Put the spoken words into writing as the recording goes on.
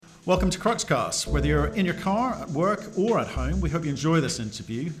Welcome to Cruxcast. Whether you're in your car, at work, or at home, we hope you enjoy this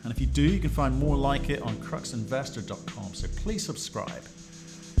interview. And if you do, you can find more like it on cruxinvestor.com. So please subscribe.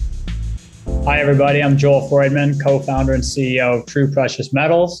 Hi, everybody. I'm Joel Freudman, co-founder and CEO of True Precious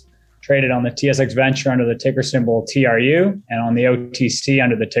Metals, traded on the TSX Venture under the ticker symbol TRU and on the OTC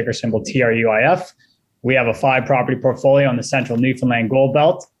under the ticker symbol TRUIF. We have a 5-property portfolio on the central Newfoundland Gold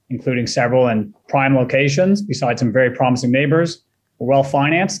Belt, including several in prime locations, besides some very promising neighbors. We're well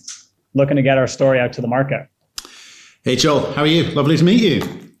financed, looking to get our story out to the market. Hey, Joel, how are you? Lovely to meet you.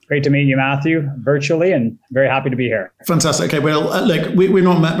 Great to meet you, Matthew, virtually, and very happy to be here. Fantastic. Okay, well, we've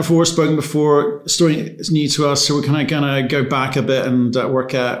not met before, spoken before. Story is new to us, so we're kind of going to go back a bit and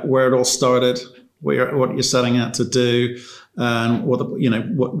work out where it all started, what you're setting out to do, and what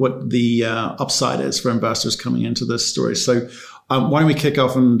the upside is for investors coming into this story. So, why don't we kick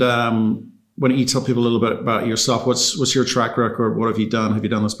off and why don't you tell people a little bit about yourself? What's your track record? What have you done? Have you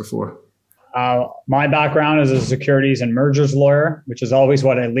done this before? My background is a securities and mergers lawyer, which is always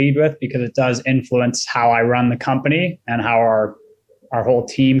what I lead with because it does influence how I run the company and how our whole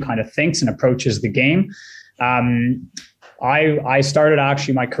team kind of thinks and approaches the game. I started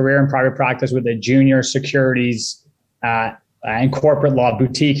actually my career in private practice with a junior securities and corporate law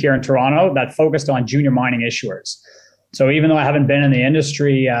boutique here in Toronto that focused on junior mining issuers. So even though I haven't been in the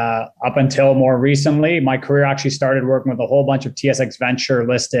industry up until more recently, my career actually started working with a whole bunch of TSX Venture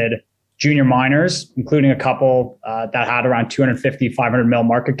listed junior miners, including a couple that had around 250, 500 mil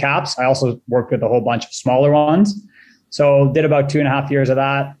market caps. I also worked with a whole bunch of smaller ones. So did about 2.5 years of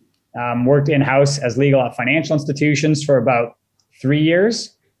that. Worked in-house as legal at financial institutions for about 3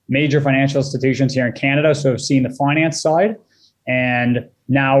 years, major financial institutions here in Canada. So I've seen the finance side. And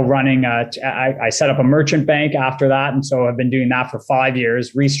now running, I set up a merchant bank after that. And so I've been doing that for 5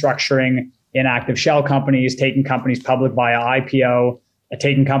 years, restructuring inactive shell companies, taking companies public via IPO,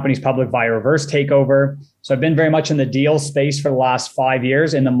 taking companies public via reverse takeover. So I've been very much in the deal space for the last 5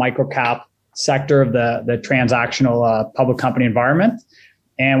 years in the microcap sector of the transactional public company environment.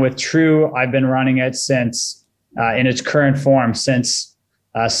 And with True, I've been running it since in its current form since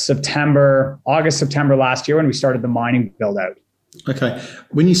August, September last year when we started the mining build out. Okay.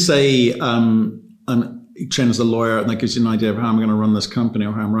 When you say I'm trained as a lawyer and that gives you an idea of how I'm going to run this company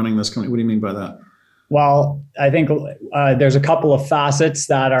or how I'm running this company, what do you mean by that? Well, I think there's a couple of facets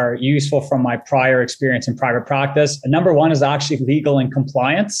that are useful from my prior experience in private practice. And number one is actually legal and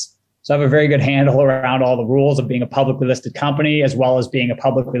compliance. So I have a very good handle around all the rules of being a publicly listed company as well as being a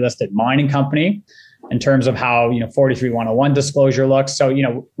publicly listed mining company in terms of how 43-101 disclosure looks. So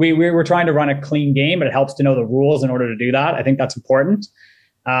we're trying to run a clean game, but it helps to know the rules in order to do that. I think that's important.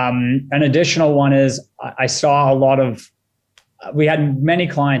 An additional one is I saw we had many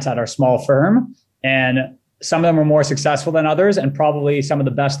clients at our small firm, and some of them are more successful than others. And probably some of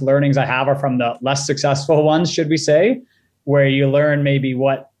the best learnings I have are from the less successful ones, should we say, where you learn maybe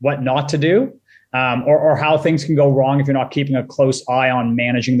what not to do. Or how things can go wrong if you're not keeping a close eye on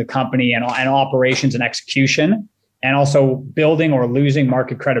managing the company and operations and execution, and also building or losing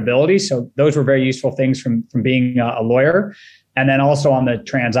market credibility. So those were very useful things from being a lawyer. And then also on the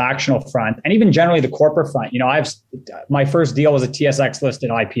transactional front, and even generally the corporate front, my first deal was a TSX listed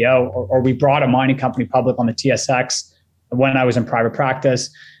IPO, or we brought a mining company public on the TSX when I was in private practice.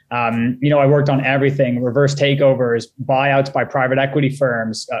 I worked on everything: reverse takeovers, buyouts by private equity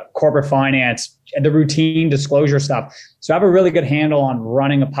firms, corporate finance, the routine disclosure stuff. So I have a really good handle on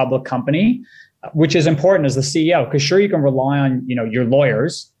running a public company, which is important as the CEO, because sure, you can rely on, your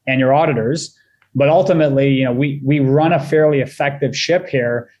lawyers and your auditors, but ultimately, we run a fairly effective ship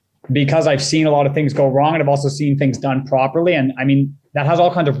here because I've seen a lot of things go wrong and I've also seen things done properly. And I mean, that has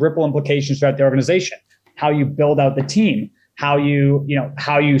all kinds of ripple implications throughout the organization, how you build out the team, how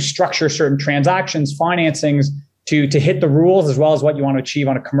you structure certain transactions, financings to hit the rules, as well as what you want to achieve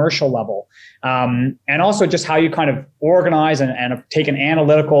on a commercial level. And also just how you kind of organize and take an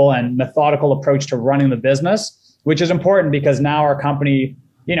analytical and methodical approach to running the business, which is important because now our company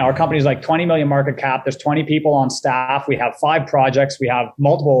is like 20 million market cap. There's 20 people on staff. We have 5 projects. We have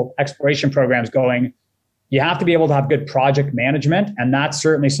multiple exploration programs going. You have to be able to have good project management. And that's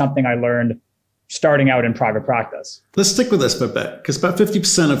certainly something I learned starting out in private practice. Let's stick with this for a bit, because about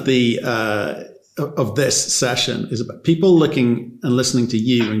 50% of the of this session is about people looking and listening to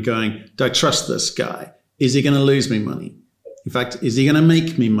you and going, do I trust this guy? Is he going to lose me money? In fact, is he going to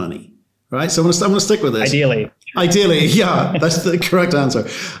make me money? Right? So I'm going to stick with this. Ideally, yeah, that's the correct answer.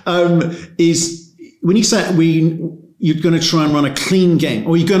 Is when you say you're going to try and run a clean game,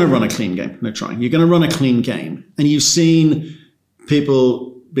 or you're going to run a clean game, you're going to run a clean game, and you've seen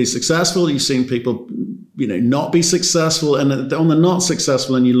people be successful, you've seen people not be successful, and on the not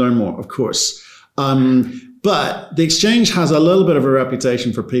successful, and you learn more, of course. But the exchange has a little bit of a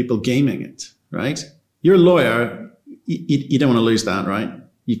reputation for people gaming it, right? You're a lawyer, you don't want to lose that, right?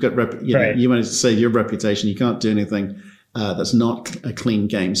 You've got you want to save your reputation. You can't do anything that's not a clean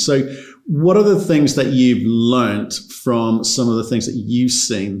game. So what are the things that you've learned from some of the things that you've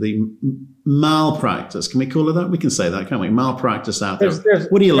seen, the malpractice? Can we call it that? We can say that, can't we? Malpractice out there.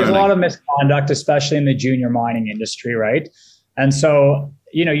 What are you learning? There's a lot of misconduct, especially in the junior mining industry, right? And so,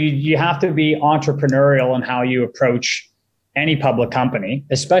 you have to be entrepreneurial in how you approach any public company,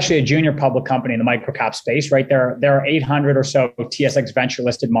 especially a junior public company in the microcap space, right? There are 800 or so TSX venture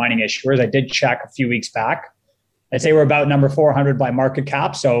listed mining issuers. I did check a few weeks back. I'd say we're about number 400 by market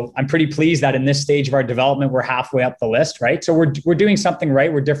cap. So I'm pretty pleased that in this stage of our development, we're halfway up the list, right? So we're doing something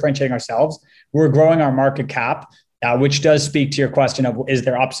right. We're differentiating ourselves. We're growing our market cap, which does speak to your question of, is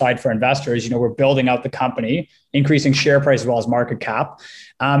there upside for investors? We're building out the company, increasing share price as well as market cap.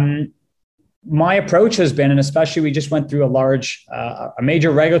 My approach has been, and especially we just went through a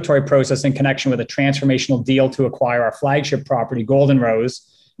major regulatory process in connection with a transformational deal to acquire our flagship property, Golden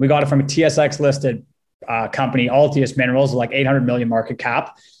Rose. We got it from a TSX listed company, Altius Minerals, like 800 million market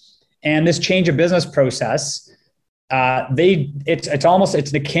cap. And this change of business process,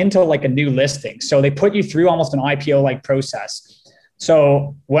 it's akin to like a new listing. So they put you through almost an IPO like process.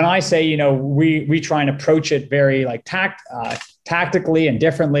 So when I say, we try and approach it very like tactically and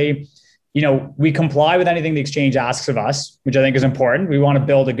differently, we comply with anything the exchange asks of us, which I think is important. We want to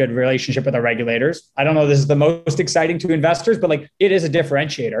build a good relationship with our regulators. I don't know if this is the most exciting to investors, but like it is a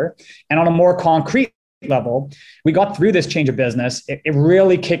differentiator. And on a more concrete level, we got through this change of business. It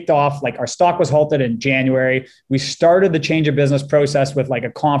really kicked off, like our stock was halted in January. We started the change of business process with like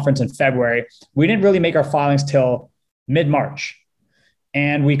a conference in February. We didn't really make our filings till mid-March.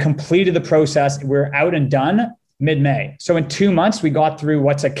 And we completed the process. We're out and done mid-May. So in 2 months, we got through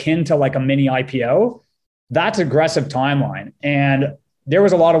what's akin to like a mini IPO. That's aggressive timeline. And there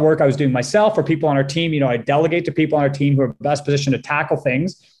was a lot of work I was doing myself for people on our team. I delegate to people on our team who are best positioned to tackle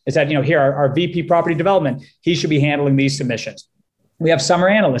things. I said, here, our VP property development, he should be handling these submissions. We have summer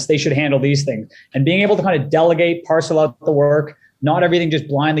analysts, they should handle these things. And being able to kind of delegate, parcel out the work, not everything just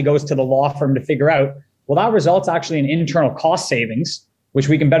blindly goes to the law firm to figure out. Well, that results actually in internal cost savings, which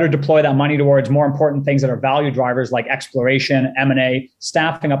we can better deploy that money towards more important things that are value drivers like exploration, M&A,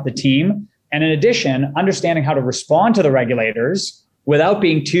 staffing up the team. And in addition, understanding how to respond to the regulators without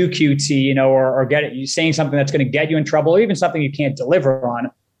being too cutesy, or saying something that's going to get you in trouble, or even something you can't deliver on.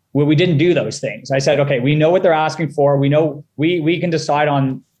 Well, we didn't do those things. I said, okay, we know what they're asking for. We know we can decide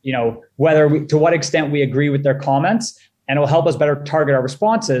on, to what extent we agree with their comments, and it will help us better target our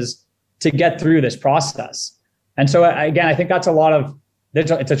responses to get through this process. And so again, I think that's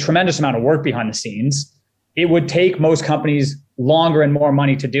it's a tremendous amount of work behind the scenes. It would take most companies longer and more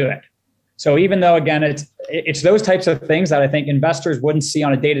money to do it. So even though, again, it's those types of things that I think investors wouldn't see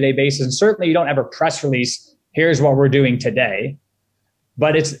on a day-to-day basis, and certainly you don't ever press release, here's what we're doing today.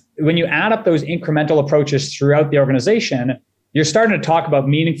 But it's when you add up those incremental approaches throughout the organization, you're starting to talk about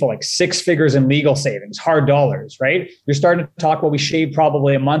meaningful, like 6 figures in legal savings, hard dollars, right? You're starting to talk about we shaved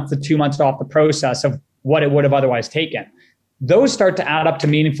probably a month to 2 months off the process of what it would have otherwise taken. Those start to add up to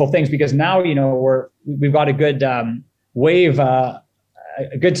meaningful things because now, we've got a good wave, a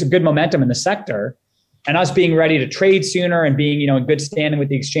good momentum in the sector, and us being ready to trade sooner and being, in good standing with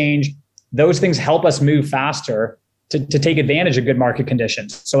the exchange. Those things help us move faster to take advantage of good market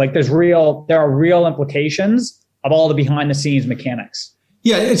conditions. So like there are real implications of all the behind the scenes mechanics.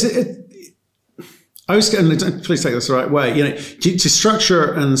 Yeah, I was going to please take this the right way. To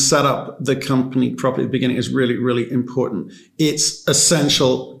structure and set up the company properly at the beginning is really, really important. It's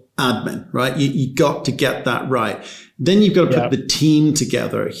essential admin, right? You got to get that right. Then you've got to put the team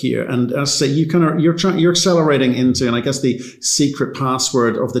together here. And as I say, you're accelerating into, and I guess the secret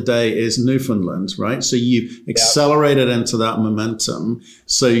password of the day is Newfoundland, right? So you accelerated into that momentum.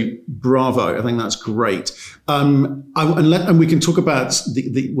 So bravo. I think that's great. And we can talk about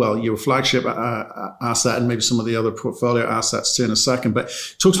your flagship asset and maybe some of the other portfolio assets too in a second. But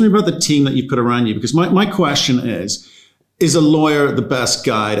talk to me about the team that you put around you, because my question is a lawyer the best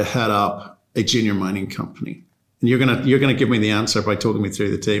guy to head up a junior mining company? And you're gonna give me the answer by talking me through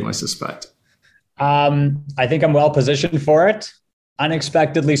the team, I suspect. I think I'm well positioned for it.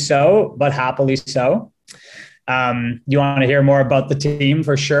 Unexpectedly so, but happily so. You want to hear more about the team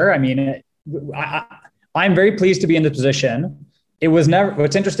for sure? I mean, I'm very pleased to be in this position.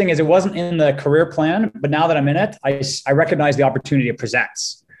 What's interesting is it wasn't in the career plan, but now that I'm in it, I recognize the opportunity it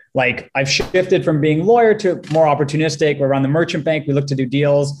presents. Like I've shifted from being lawyer to more opportunistic. We're around the merchant bank. We look to do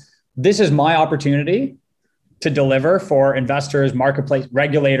deals. This is my opportunity to deliver for investors, marketplace,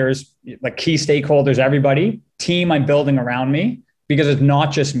 regulators, like key stakeholders, everybody. Team I'm building around me, because it's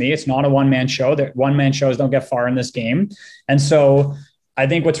not just me. It's not a one-man show. That one-man shows don't get far in this game. And so I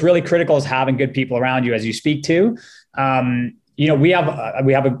think what's really critical is having good people around you as you speak to. We have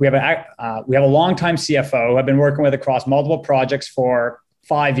a longtime CFO I've been working with across multiple projects for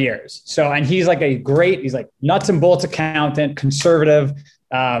 5 years. So, and he's like he's like nuts and bolts accountant, conservative,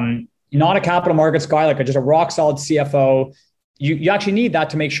 not a capital markets guy, like just a rock solid CFO. You actually need that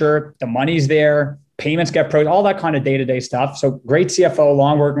to make sure the money's there, payments get processed, all that kind of day-to-day stuff. So great CFO,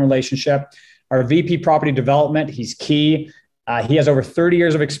 long working relationship. Our VP property development, he's key. He has over 30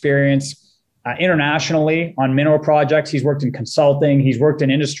 years of experience internationally on mineral projects. He's worked in consulting. He's worked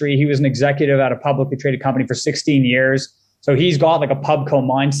in industry. He was an executive at a publicly traded company for 16 years. So he's got like a pubco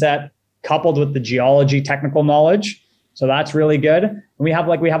mindset coupled with the geology technical knowledge. So that's really good. And we have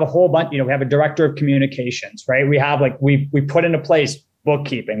a whole bunch, we have a director of communications, right? We have we put into place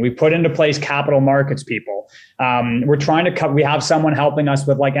bookkeeping. We put into place capital markets people. We're trying to we have someone helping us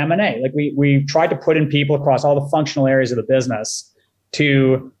with like M&A. Like we tried to put in people across all the functional areas of the business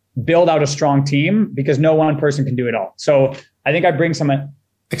to build out a strong team, because no one person can do it all. So I think I bring some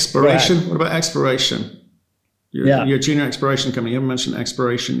exploration. What about exploration? You're a junior exploration company. You haven't mentioned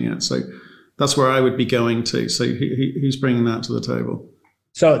exploration yet. So that's where I would be going to. So who's bringing that to the table?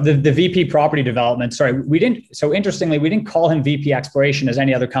 So the VP property development, so interestingly, we didn't call him VP exploration as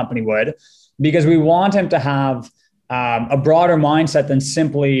any other company would, because we want him to have a broader mindset than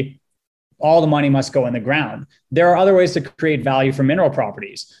simply all the money must go in the ground. There are other ways to create value for mineral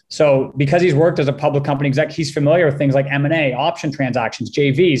properties. So because he's worked as a public company exec, he's familiar with things like M&A, option transactions,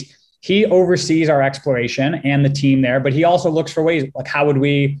 JVs. He oversees our exploration and the team there, but he also looks for ways like, how would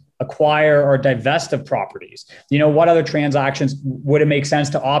we acquire or divest of properties? What other transactions would it make sense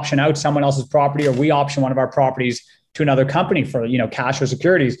to option out someone else's property, or we option one of our properties to another company for, cash or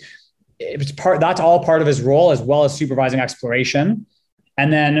securities? That's all part of his role, as well as supervising exploration.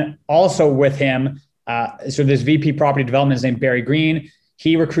 And then also with him, so this VP property development is named Barry Green.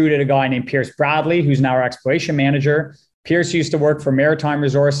 He recruited a guy named Pierce Bradley, who's now our exploration manager. Pierce used to work for Maritime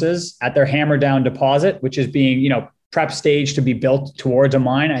Resources at their Hammerdown deposit, which is being, prep stage to be built towards a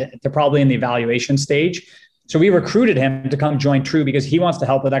mine. They're probably in the evaluation stage. So we recruited him to come join True because he wants to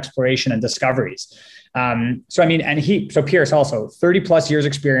help with exploration and discoveries. So Pierce also 30 plus years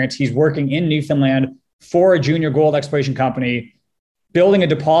experience. He's working in Newfoundland for a junior gold exploration company, building a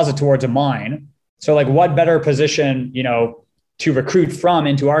deposit towards a mine. So like what better position, to recruit from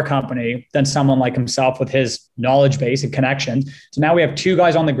into our company than someone like himself with his knowledge base and connections. So now we have 2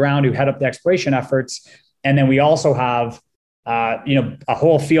 guys on the ground who head up the exploration efforts. And then we also have, a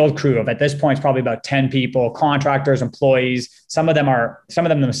whole field crew of, at this point, it's probably about 10 people, contractors, employees. Some of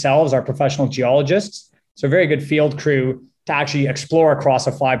them themselves are professional geologists. So a very good field crew to actually explore across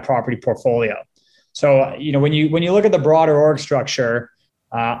a 5 property portfolio. So, when you look at the broader org structure,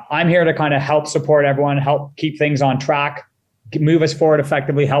 I'm here to kind of help support everyone, help keep things on track, move us forward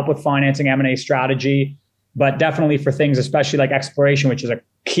effectively, help with financing, M&A strategy, but definitely for things, especially like exploration, which is a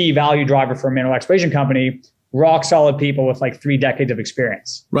key value driver for a mineral exploration company, rock solid people with like 3 decades of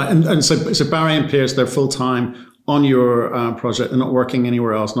experience. Right. And so Barry and Pierce, they're full-time on your project. They're not working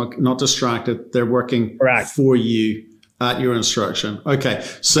anywhere else, not distracted. They're working Correct. For you at your instruction. Okay.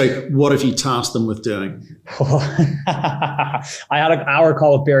 So what have you tasked them with doing? I had an hour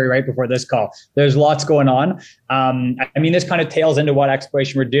call with Barry right before this call. There's lots going on. This kind of tails into what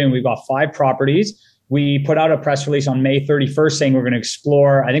exploration we're doing. We've got 5 properties. We put out a press release on May 31st saying we're going to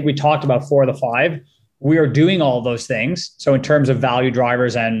explore. I think we talked about 4 of the 5. We are doing all of those things. So in terms of value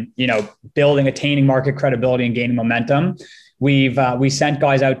drivers and, building, attaining market credibility and gaining momentum, we sent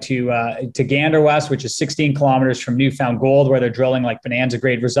guys out to Gander West, which is 16 kilometers from New Found Gold, where they're drilling like bonanza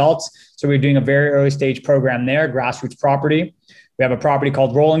grade results. So we're doing a very early stage program there, grassroots property. We have a property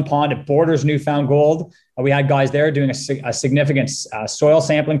called Rolling Pond. It borders New Found Gold. We had guys there doing a significant soil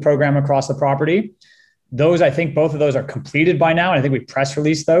sampling program across the property. Those, I think both of those are completed by now. And I think we press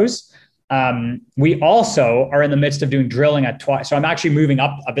released those. We also are in the midst of doing drilling at Twilight. So I'm actually moving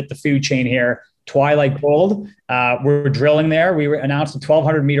up a bit the food chain here. Twilight Gold. We're drilling there. We announced a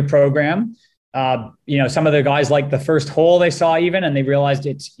 1,200 meter program. Some of the guys liked the first hole they saw even, and they realized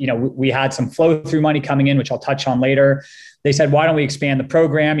it's, we had some flow through money coming in, which I'll touch on later. They said, why don't we expand the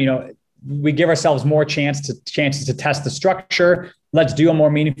program? We give ourselves more chances to test the structure. Let's do a more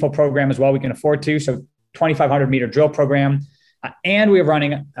meaningful program as well. We can afford to. So 2,500 meter drill program. And we're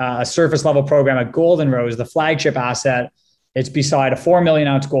running a surface level program at Golden Rose, the flagship asset. It's beside a 4 million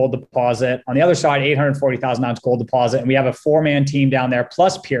ounce gold deposit. On the other side, 840,000 ounce gold deposit. And we have a 4-man team down there,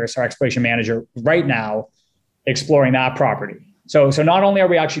 plus Pierce, our exploration manager right now, exploring that property. So not only are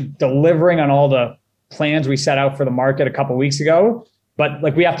we actually delivering on all the plans we set out for the market a couple of weeks ago, but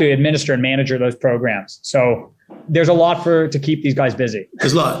like we have to administer and manage those programs. So there's a lot to keep these guys busy.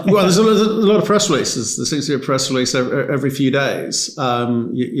 There's a lot. Well, there's a lot of press releases. There seems to be a press release every few days.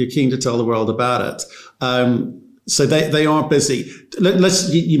 You're keen to tell the world about it. So they are busy.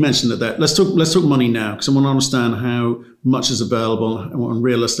 You mentioned it there. Let's talk money now, because I want to understand how much is available and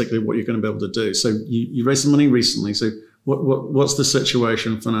realistically what you're going to be able to do. So you raised some money recently. So what's the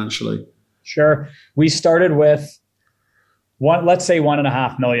situation financially? Sure. We started with let's say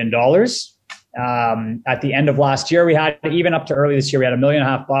 $1.5 million. At the end of last year, we had, even up to early this year, we had $1.5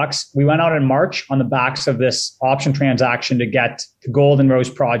 million. We went out in March on the backs of this option transaction to get the Golden Rose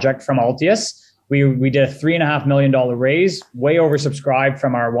project from Altius. We did a $3.5 million raise, way oversubscribed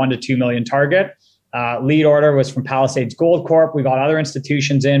from our $1 to $2 million target. Lead order was from Palisades Gold Corp. We got other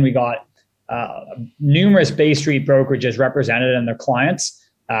institutions in. We got numerous Bay Street brokerages represented and their clients,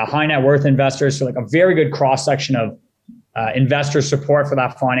 high net worth investors. So like a very good cross section of investor support for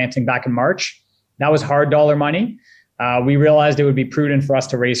that financing back in March. That was hard dollar money. We realized it would be prudent for us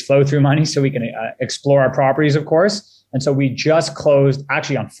to raise flow through money so we can explore our properties, of course. And so we just closed,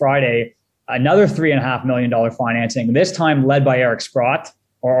 actually on Friday, another $3.5 million financing, this time led by Eric Sprott,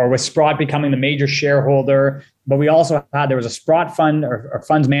 or with Sprott becoming the major shareholder. But we also there was a Sprott fund, or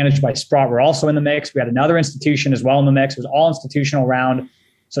funds managed by Sprott were also in the mix. We had another institution as well in the mix. It was all institutional round.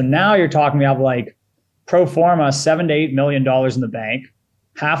 So now you're talking, we have like pro forma $7 to $8 million in the bank.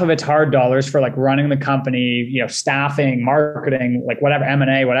 Half of it's hard dollars for like running the company, staffing, marketing, like whatever,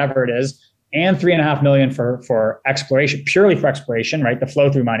 M&A, whatever it is, and $3.5 million for exploration, purely for exploration, right? The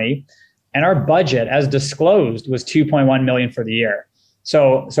flow through money. And our budget, as disclosed, was $2.1 million for the year.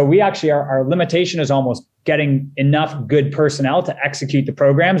 So we actually, our limitation is almost getting enough good personnel to execute the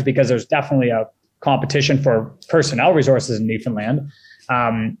programs, because there's definitely a competition for personnel resources in Newfoundland.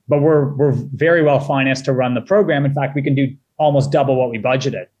 But we're very well financed to run the program. In fact, we can do almost double what we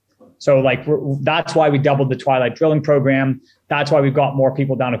budgeted. So that's why we doubled the Twilight drilling program. That's why we've got more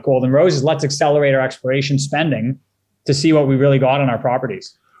people down at Golden Rose. Let's accelerate our exploration spending to see what we really got on our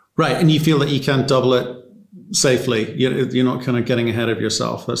properties. Right. And you feel that you can double it safely. You're not kind of getting ahead of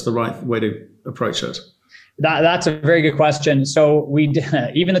yourself. That's the right way to approach it. That's a very good question. So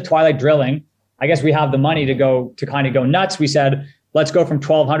even the Twilight drilling, I guess we have the money to kind of go nuts. We said, let's go from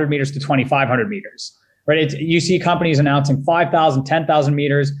 1,200 meters to 2,500 meters, right? You see companies announcing 5,000, 10,000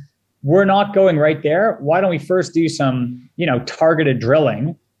 meters. We're not going right there. Why don't we first do some, targeted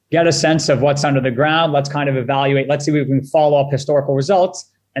drilling, get a sense of what's under the ground. Let's kind of evaluate. Let's see if we can follow up historical results.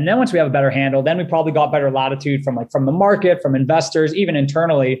 And then once we have a better handle, then we probably got better latitude from the market, from investors, even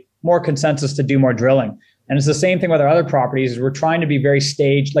internally, more consensus to do more drilling. And it's the same thing with our other properties. We're trying to be very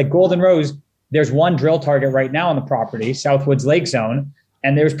staged. Like Golden Rose, there's one drill target right now on the property, Southwoods Lake Zone,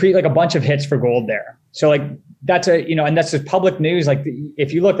 and there's a bunch of hits for gold there. So like that's and that's just public news. Like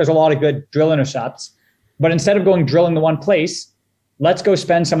if you look, there's a lot of good drill intercepts. But instead of going drilling the one place, let's go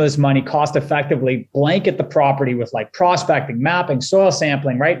spend some of this money cost effectively, blanket the property with like prospecting, mapping, soil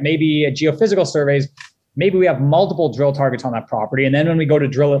sampling, right? Maybe geophysical surveys. Maybe we have multiple drill targets on that property. And then when we go to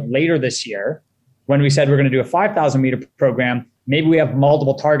drill it later this year, when we said we're going to do a 5,000 meter program, maybe we have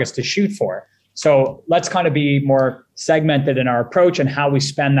multiple targets to shoot for. So let's kind of be more segmented in our approach and how we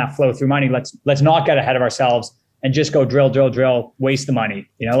spend that flow through money. Let's not get ahead of ourselves and just go drill, waste the money.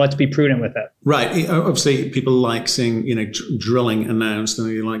 Let's be prudent with it. Right. Obviously, people like seeing drilling announced, and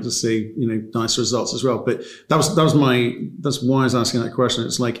they like to see nice results as well. But that's why I was asking that question.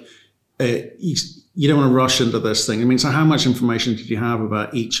 It's like you don't want to rush into this thing. I mean, so how much information did you have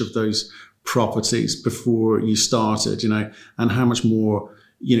about each of those properties before you started? And how much more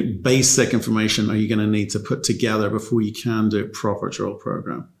basic information are you going to need to put together before you can do a proper drill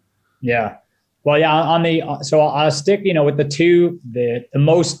program? Yeah. Well, yeah, so I'll stick, with the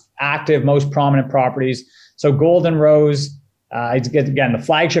most active, most prominent properties. So Golden Rose, again, the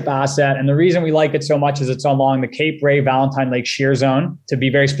flagship asset. And the reason we like it so much is it's along the Cape Ray Valentine Lake Shear Zone, to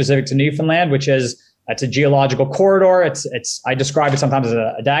be very specific to Newfoundland, which is, it's a geological corridor. I describe it sometimes as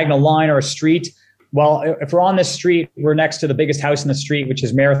a diagonal line or a street. Well, if we're on this street, we're next to the biggest house in the street, which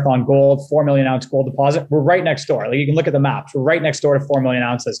is Marathon Gold, 4 million ounce gold deposit. We're right next door. Like you can look at the maps. We're right next door to 4 million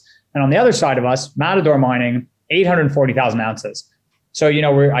ounces. And on the other side of us, Matador Mining, 840,000 ounces. So,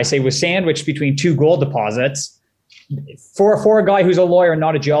 we're sandwiched between two gold deposits. For a guy who's a lawyer and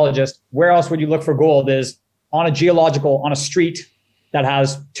not a geologist, where else would you look for gold is on a street that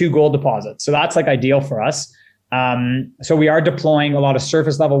has two gold deposits. So that's like ideal for us. So we are deploying a lot of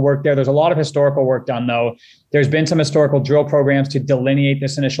surface level work there. There's a lot of historical work done, though. There's been some historical drill programs to delineate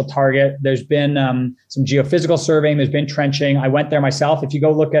this initial target. There's been some geophysical surveying. There's been trenching. I went there myself. If you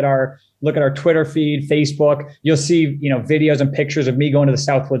go look at our Twitter feed, Facebook, you'll see videos and pictures of me going to the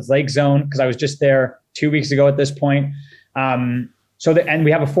Southwoods Lake Zone, because I was just there 2 weeks ago at this point. And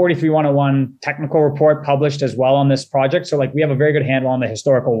we have a 43-101 technical report published as well on this project. So we have a very good handle on the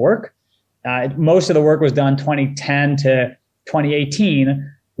historical work. Most of the work was done 2010 to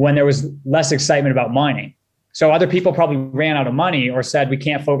 2018 when there was less excitement about mining. So other people probably ran out of money or said, we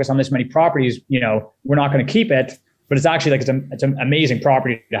can't focus on this many properties. We're not going to keep it. But it's actually it's an amazing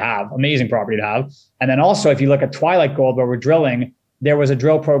property to have, And then also, if you look at Twilight Gold, where we're drilling, there was a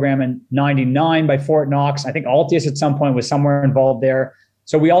drill program in 99 by Fort Knox. I think Altius at some point was somewhere involved there.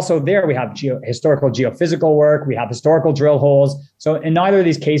 So we have historical geophysical work. We have historical drill holes. So in neither of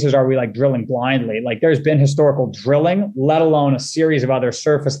these cases are we drilling blindly. There's been historical drilling, let alone a series of other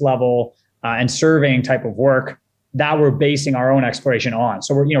surface level and surveying type of work that we're basing our own exploration on.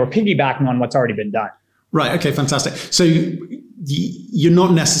 So we're piggybacking on what's already been done. Right. Okay. Fantastic. So you're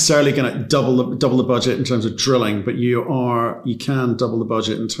not necessarily going to double the budget in terms of drilling, but you can double the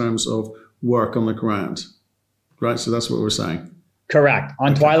budget in terms of work on the ground, right? So that's what we're saying. Correct.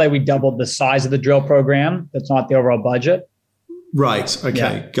 On Twilight, we doubled the size of the drill program. That's not the overall budget. Right. Okay.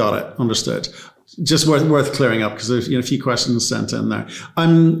 Yeah. Got it. Understood. Just worth clearing up, because there's a few questions sent in there.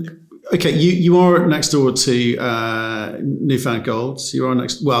 Okay. You are next door to New Found Gold. So you are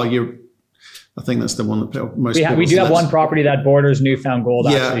next. Well, I think that's the one that most people. We do have one property that borders New Found Gold,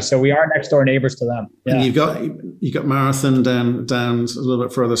 actually. So we are next door neighbors to them. Yeah. And you've got Marathon down a little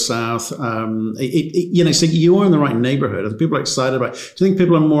bit further south. So you are in the right neighborhood. Are people excited about? Do you think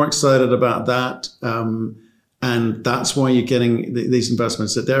people are more excited about that? And that's why you're getting these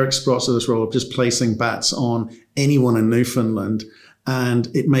investments. That Derek Sprott's in this role of just placing bets on anyone in Newfoundland,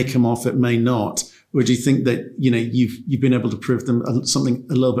 and it may come off, it may not. Or do you think that you've been able to prove them something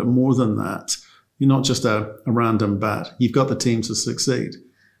a little bit more than that? You're not just a random bet. You've got the team to succeed.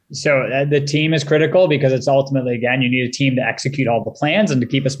 So the team is critical, because it's ultimately, again, you need a team to execute all the plans and to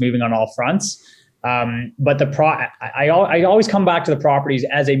keep us moving on all fronts. But I always come back to the properties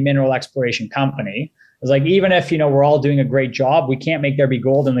as a mineral exploration company. It's even if we're all doing a great job, we can't make there be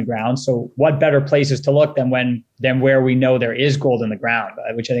gold in the ground. So what better places to look than where we know there is gold in the ground,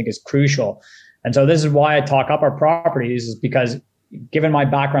 which I think is crucial. And so this is why I talk up our properties, is because given my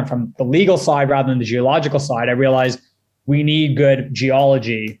background from the legal side rather than the geological side, I realize we need good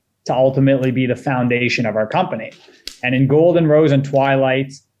geology to ultimately be the foundation of our company. And in Golden Rose and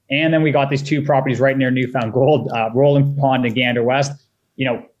Twilight, and then we got these two properties right near New Found Gold, Rolling Pond and Gander West,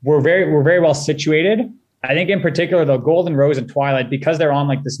 we're very well situated. I think in particular, the Golden Rose and Twilight, because they're on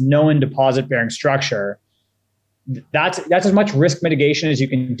this known deposit bearing structure, that's as much risk mitigation as you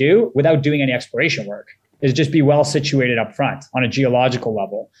can do without doing any exploration work, is just be well situated up front on a geological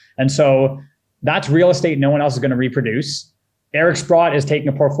level. And so that's real estate no one else is going to reproduce. Eric Sprott is taking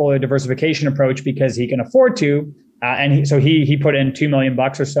a portfolio diversification approach because he can afford to. So he put in $2 million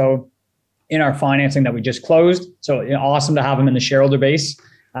or so in our financing that we just closed. So awesome to have him in the shareholder base.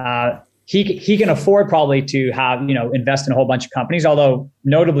 He can afford probably to have, invest in a whole bunch of companies, although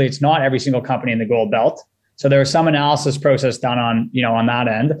notably it's not every single company in the gold belt. So there was some analysis process done on that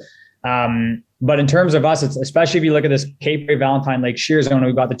end. But in terms of us, it's especially if you look at this Cape Ray Valentine Lake Shear Zone,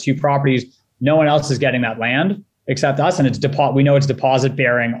 we've got the two properties. No one else is getting that land except us, and we know it's deposit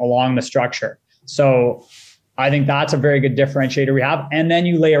bearing along the structure. So I think that's a very good differentiator we have. And then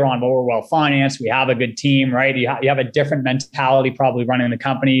you layer on, we're well financed. We have a good team, right? You have a different mentality probably running the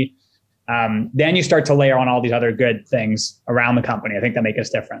company. Then you start to layer on all these other good things around the company. I think that make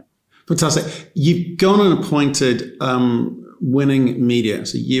us different. Fantastic. You've gone and appointed Winning Media,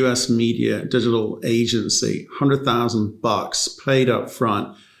 it's a US media digital agency, $100,000 paid up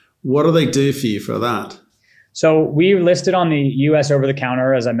front. What do they do for you for that? So we listed on the US over the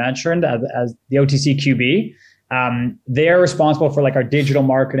counter, as I mentioned, as the OTCQB. They're responsible for our digital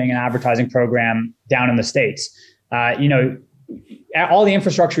marketing and advertising program down in the States. All the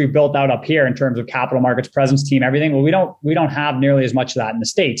infrastructure we built out up here in terms of capital markets presence team, everything. Well, we don't have nearly as much of that in the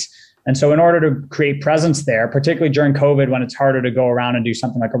States. And so in order to create presence there, particularly during COVID, when it's harder to go around and do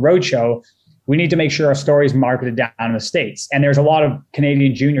something like a roadshow, we need to make sure our story is marketed down in the States. And there's a lot of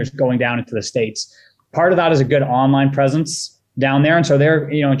Canadian juniors going down into the States. Part of that is a good online presence down there. And so they're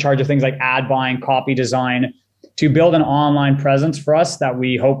in charge of things like ad buying, copy design, to build an online presence for us that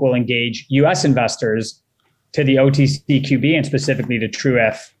we hope will engage US investors to the OTCQB and specifically to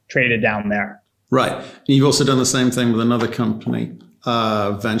TrueF traded down there. Right. And you've also done the same thing with another company,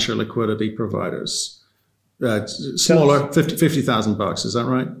 Venture Liquidity Providers. Smaller, $50,000. Is that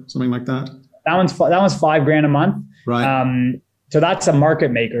right? Something like that. That one's $5,000 a month. Right. So that's a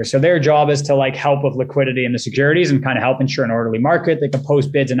market maker. So their job is to like help with liquidity in the securities and kind of help ensure an orderly market. They can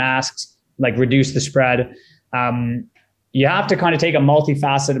post bids and asks, like reduce the spread. You have to kind of take a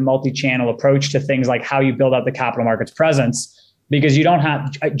multifaceted, multi-channel approach to things like how you build out the capital markets presence, because you don't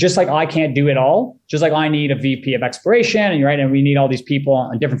have, just like I can't do it all, just like I need a VP of exploration and we need all these people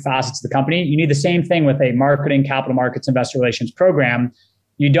on different facets of the company. You need the same thing with a marketing, capital markets, investor relations program.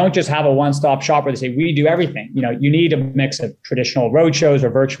 You don't just have a one-stop shop where they say, we do everything. You need a mix of traditional roadshows or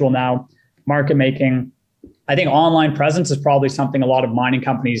virtual now, market making. I think online presence is probably something a lot of mining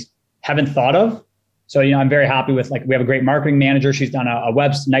companies haven't thought of. So, I'm very happy with, like, we have a great marketing manager. She's done a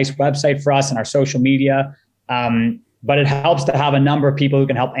nice website for us and our social media. But it helps to have a number of people who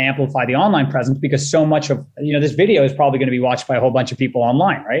can help amplify the online presence, because so much of, this video is probably going to be watched by a whole bunch of people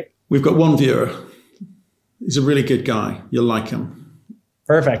online, right? We've got one viewer. He's a really good guy. You'll like him.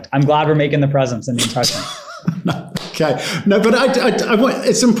 Perfect. I'm glad we're making the presence and the impression. Okay. No, but I want,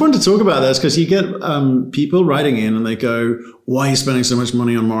 it's important to talk about this, because you get people writing in and they go, why are you spending so much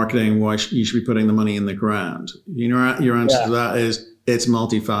money on marketing? Why you should be putting the money in the ground? Your answer to that is it's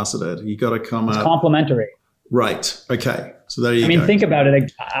multifaceted. You got to come out. It's complementary. Right. Okay. So there you go. Think about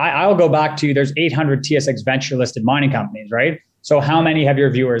it. I'll go back to, there's 800 TSX venture listed mining companies, right? So how many have your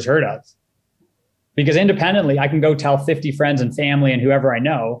viewers heard of? Because independently, I can go tell 50 friends and family and whoever I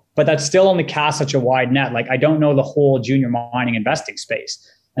know, but that's still only cast such a wide net. Like, I don't know the whole junior mining investing space.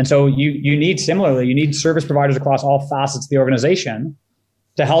 And so you need service providers across all facets of the organization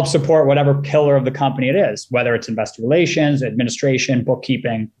to help support whatever pillar of the company it is, whether it's investor relations, administration,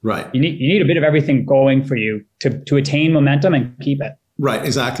 bookkeeping. Right. You need a bit of everything going for you to attain momentum and keep it. Right,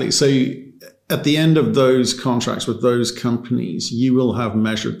 exactly. So at the end of those contracts with those companies, you will have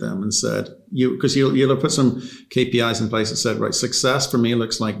measured them and said, because you'll have put some KPIs in place that said, right, success for me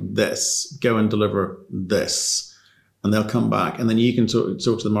looks like this, go and deliver this. And they'll come back, and then you can talk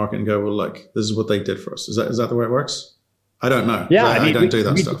to the market and go, well, look, this is what they did for us. Is that the way it works? I don't know. Yeah, I don't do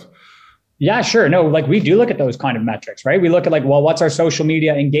that stuff. Yeah, sure. No, like, we do look at those kind of metrics, right? We look at, like, well, what's our social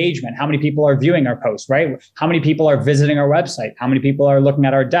media engagement? How many people are viewing our posts, right? How many people are visiting our website? How many people are looking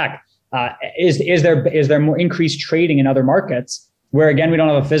at our deck? Is there more increased trading in other markets where, again, we don't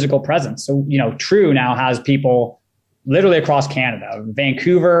have a physical presence? So, True now has people literally across Canada,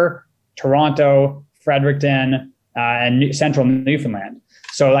 Vancouver, Toronto, Fredericton, and central Newfoundland.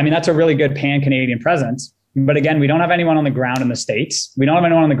 So, that's a really good pan-Canadian presence. But again, we don't have anyone on the ground in the States. We don't have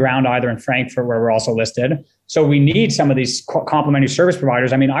anyone on the ground either in Frankfurt, where we're also listed. So we need some of these complementary service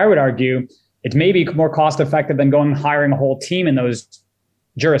providers. I would argue it's maybe more cost effective than going and hiring a whole team in those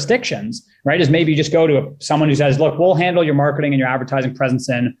jurisdictions, right? Is maybe you just go to someone who says, look, we'll handle your marketing and your advertising presence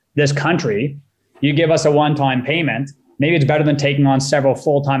in this country. You give us a one-time payment. Maybe it's better than taking on several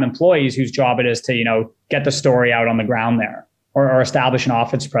full-time employees whose job it is to, get the story out on the ground there, or establish an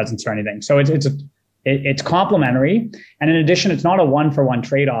office presence or anything. So it's complementary. And in addition, it's not a one-for-one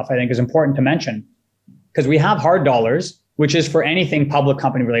trade-off, I think is important to mention, because we have hard dollars, which is for anything public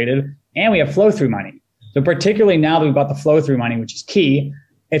company related, and we have flow-through money. So particularly now that we've got the flow-through money, which is key,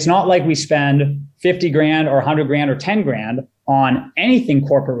 it's not like we spend 50 grand or 100 grand or 10 grand on anything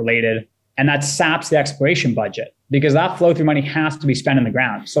corporate related, and that saps the exploration budget, because that flow-through money has to be spent in the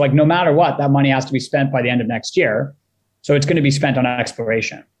ground. So, like, no matter what, that money has to be spent by the end of next year. So it's going to be spent on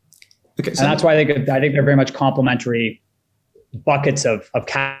exploration. Okay, so, and that's why I think they're very much complementary buckets of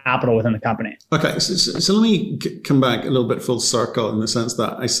capital within the company. Okay, so let me come back a little bit full circle, in the sense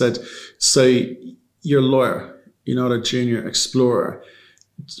that I said, so you're a lawyer, you're not a junior explorer.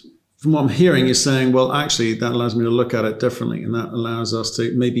 From what I'm hearing, you're saying, well, actually, that allows me to look at it differently, and that allows us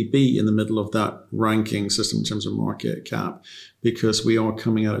to maybe be in the middle of that ranking system in terms of market cap, because we are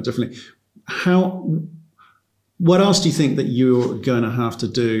coming at it differently. What else do you think that you're going to have to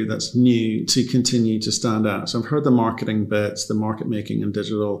do that's new to continue to stand out? So I've heard the marketing bits, the market making and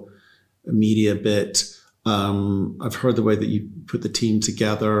digital media bit. I've heard the way that you put the team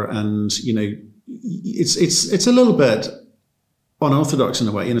together, and it's a little bit unorthodox in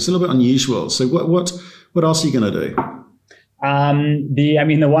a way, and it's a little bit unusual. So what else are you going to do?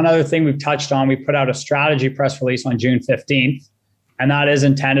 The one other thing we've touched on, we put out a strategy press release on June 15th, and that is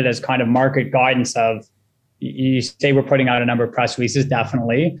intended as kind of market guidance of, you say we're putting out a number of press releases,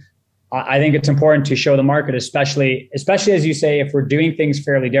 definitely. I think it's important to show the market, especially as you say, if we're doing things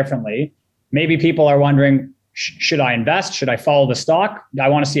fairly differently, maybe people are wondering, should I invest? Should I follow the stock? I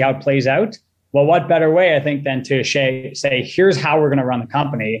want to see how it plays out. Well, what better way, I think, than to say, here's how we're going to run the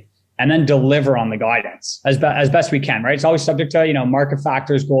company, and then deliver on the guidance as best we can, right? It's always subject to, market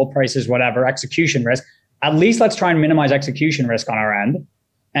factors, gold prices, whatever, execution risk. at least let's try and minimize execution risk on our end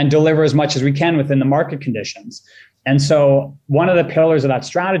and deliver as much as we can within the market conditions. And so one of the pillars of that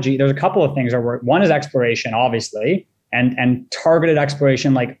strategy, there's a couple of things. One is exploration, obviously, and targeted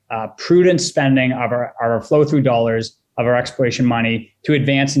exploration, like prudent spending of our flow through dollars of our exploration money to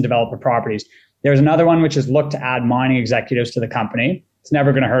advance and develop our properties. There's another one, which is look to add mining executives to the company. It's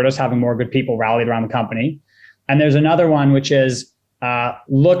never going to hurt us having more good people rallied around the company. And there's another one, which is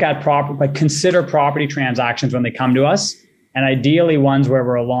consider property transactions when they come to us. And ideally ones where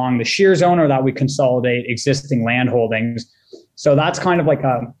we're along the shear zone or that we consolidate existing land holdings. So that's kind of like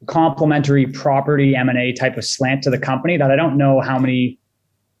a complementary property M&A type of slant to the company that I don't know how many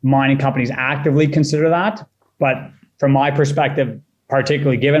mining companies actively consider that. But from my perspective,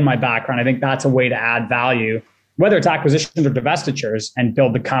 particularly given my background, I think that's a way to add value, whether it's acquisitions or divestitures, and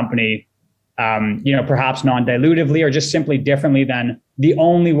build the company, perhaps non-dilutively or just simply differently than the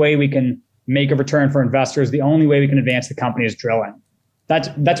only way we can make a return for investors. The only way we can advance the company is drilling.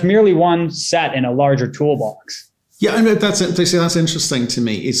 That's merely one set in a larger toolbox. Yeah, I mean, that's interesting to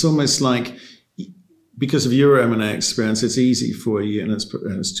me. It's almost like because of your M&A experience, it's easy for you and it's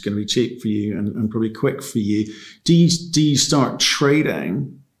going to be cheap for you and probably quick for you. Do you start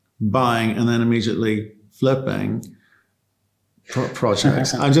trading, buying, and then immediately flipping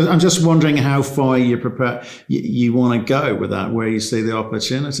projects? I'm just wondering how far you want to go with that, where you see the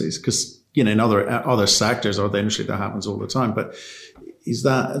opportunities, because in other sectors or the industry that happens all the time. But is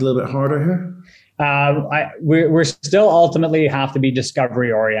that a little bit harder here? We're still ultimately have to be discovery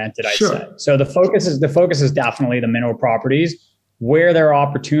oriented, I'd say. So the focus is definitely the mineral properties where there are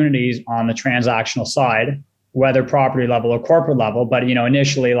opportunities on the transactional side, whether property level or corporate level. But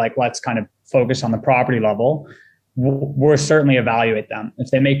initially, let's kind of focus on the property level. We'll certainly evaluate them.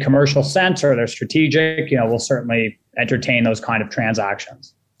 If they make commercial sense or they're strategic, we'll certainly entertain those kind of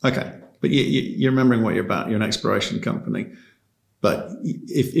transactions. Okay. But you're remembering what you're about. You're an exploration company. But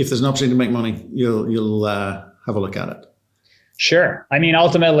if there's an opportunity to make money, you'll have a look at it. Sure. I mean,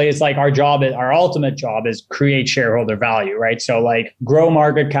 ultimately, it's like our ultimate job is create shareholder value, right? So grow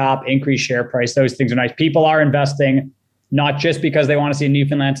market cap, increase share price. Those things are nice. People are investing not just because they want to see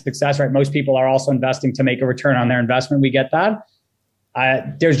Newfoundland success, right? Most people are also investing to make a return on their investment. We get that.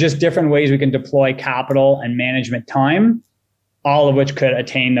 There's just different ways we can deploy capital and management time, all of which could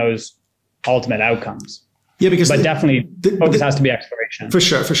attain those ultimate outcomes. Yeah, but definitely focus has to be exploration. For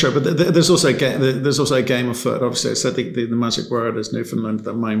sure. But there's also a game afoot. Obviously, I said the magic word is Newfoundland at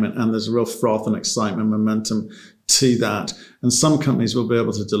the moment, and there's a real froth and excitement, momentum to that. And some companies will be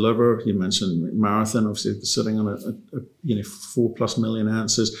able to deliver. You mentioned Marathon, obviously they're sitting on a 4+ million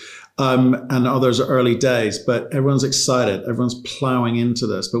ounces, and others are early days. But everyone's excited. Everyone's plowing into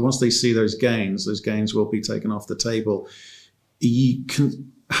this. But once they see those gains will be taken off the table.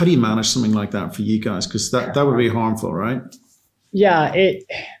 How do you manage something like that for you guys? Because that would be harmful, right? Yeah,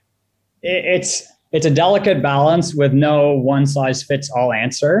 it's a delicate balance with no one size fits all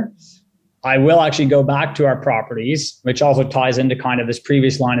answer. I will actually go back to our properties, which also ties into kind of this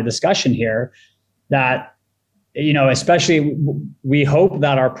previous line of discussion here, that, especially we hope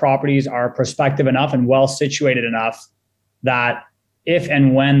that our properties are prospective enough and well situated enough that if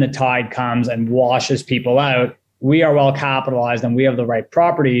and when the tide comes and washes people out, we are well capitalized and we have the right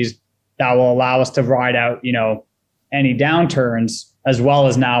properties that will allow us to ride out, any downturns, as well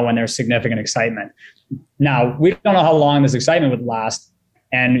as now when there's significant excitement. Now, we don't know how long this excitement would last.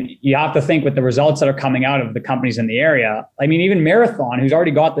 And you have to think with the results that are coming out of the companies in the area. I mean, even Marathon, who's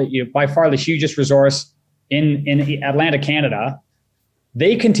already got by far the hugest resource in Atlantic, Canada,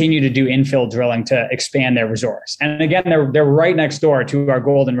 they continue to do infill drilling to expand their resource. And again, they're right next door to our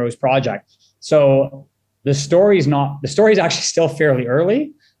Golden Rose project. So the story is actually still fairly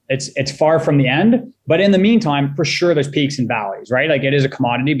early. It's far from the end, but in the meantime, for sure, there's peaks and valleys, right? It is a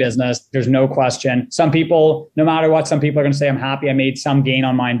commodity business. There's no question. Some people, no matter what, some people are going to say, I'm happy I made some gain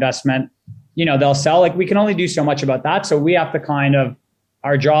on my investment. They'll sell. We can only do so much about that. So we have to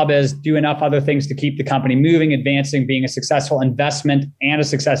our job is do enough other things to keep the company moving, advancing, being a successful investment and a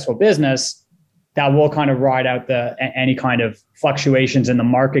successful business that will kind of ride out any kind of fluctuations in the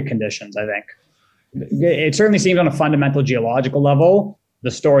market conditions, I think. It certainly seems on a fundamental geological level,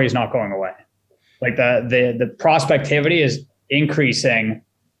 the story is not going away. The prospectivity is increasing,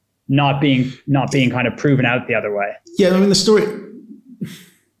 not being kind of proven out the other way. Yeah, I mean the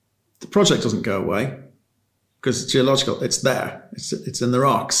project doesn't go away because it's geological. It's there. It's in the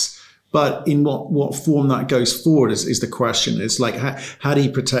rocks. But in what form that goes forward is the question. It's like, how do you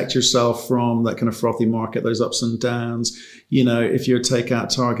protect yourself from that kind of frothy market, those ups and downs? You know, if you're a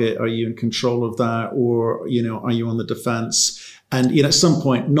takeout target, are you in control of that? Or, you know, are you on the defense? And, you know, at some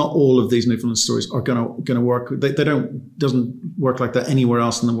point, not all of these Newfoundland stories are going to work. They doesn't work like that anywhere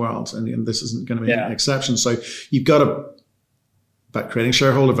else in the world. And this isn't going to be an exception. So you've got to, about creating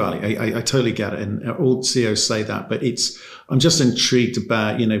shareholder value. I totally get it. And all CEOs say that, but I'm just intrigued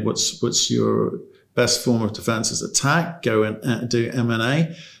about, you know, what's your best form of defense? Is attack, go and do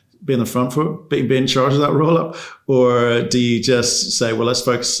M&A, be in the front foot, be in charge of that roll up? Or do you just say, well, let's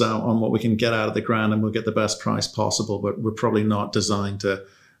focus on what we can get out of the ground and we'll get the best price possible, but we're probably not designed to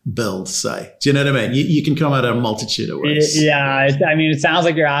build, say? Do you know what I mean? You can come at a multitude of ways. Yeah. I mean, it sounds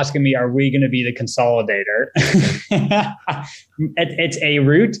like you're asking me, are we going to be the consolidator? It's a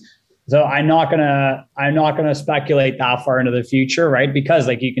route. So I'm not gonna speculate that far into the future, right? Because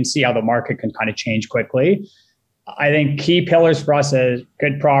like you can see how the market can kind of change quickly. I think key pillars for us is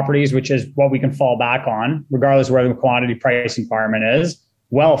good properties, which is what we can fall back on, regardless of where the commodity price environment is.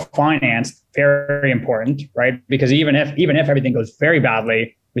 Well financed, very important, right? Because even if everything goes very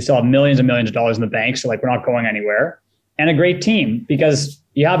badly, we still have millions and millions of dollars in the bank. So like we're not going anywhere. And a great team, because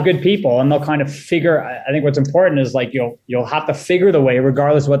you have good people and they'll kind of figure. I think what's important is like you'll have to figure the way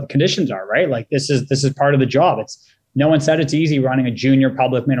regardless of what the conditions are, right? Like this is part of the job. No one said it's easy running a junior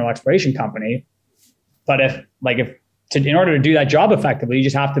public mineral exploration company. But in order to do that job effectively, you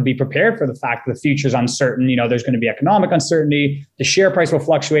just have to be prepared for the fact that the future is uncertain. You know, there's going to be economic uncertainty. The share price will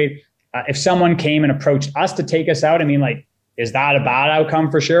fluctuate. If someone came and approached us to take us out, I mean, like, is that a bad outcome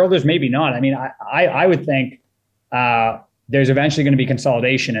for shareholders? Maybe not. I mean, I would think there's eventually going to be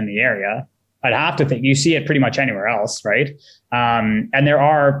consolidation in the area. I'd have to think you see it pretty much anywhere else, right? And there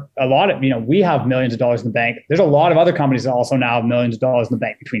are a lot of, we have millions of dollars in the bank. There's a lot of other companies that also now have millions of dollars in the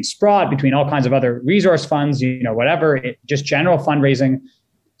bank, between Sprott, between all kinds of other resource funds, whatever, just general fundraising.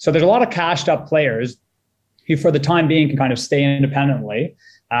 So there's a lot of cashed up players who for the time being can kind of stay independently.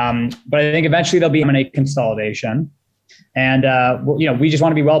 But I think eventually there'll be M&A consolidation. And, we just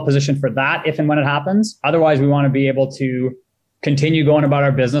want to be well positioned for that if and when it happens. Otherwise, we want to be able to continue going about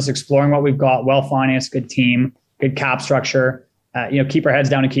our business, exploring what we've got, well-financed, good team, good cap structure, keep our heads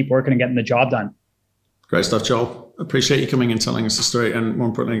down and keep working and getting the job done. Great stuff, Joel. Appreciate you coming and telling us the story. And more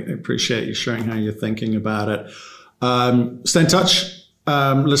importantly, appreciate you sharing how you're thinking about it. Stay in touch.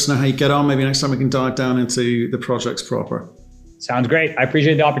 Let us know how you get on. Maybe next time we can dive down into the projects proper. Sounds great. I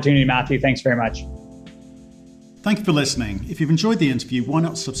appreciate the opportunity, Matthew. Thanks very much. Thank you for listening. If you've enjoyed the interview, why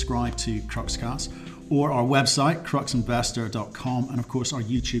not subscribe to Cruxcast or our website, cruxinvestor.com, and of course our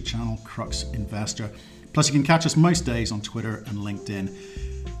YouTube channel, Crux Investor. Plus you can catch us most days on Twitter and LinkedIn.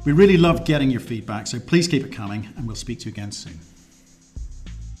 We really love getting your feedback, so please keep it coming and we'll speak to you again soon.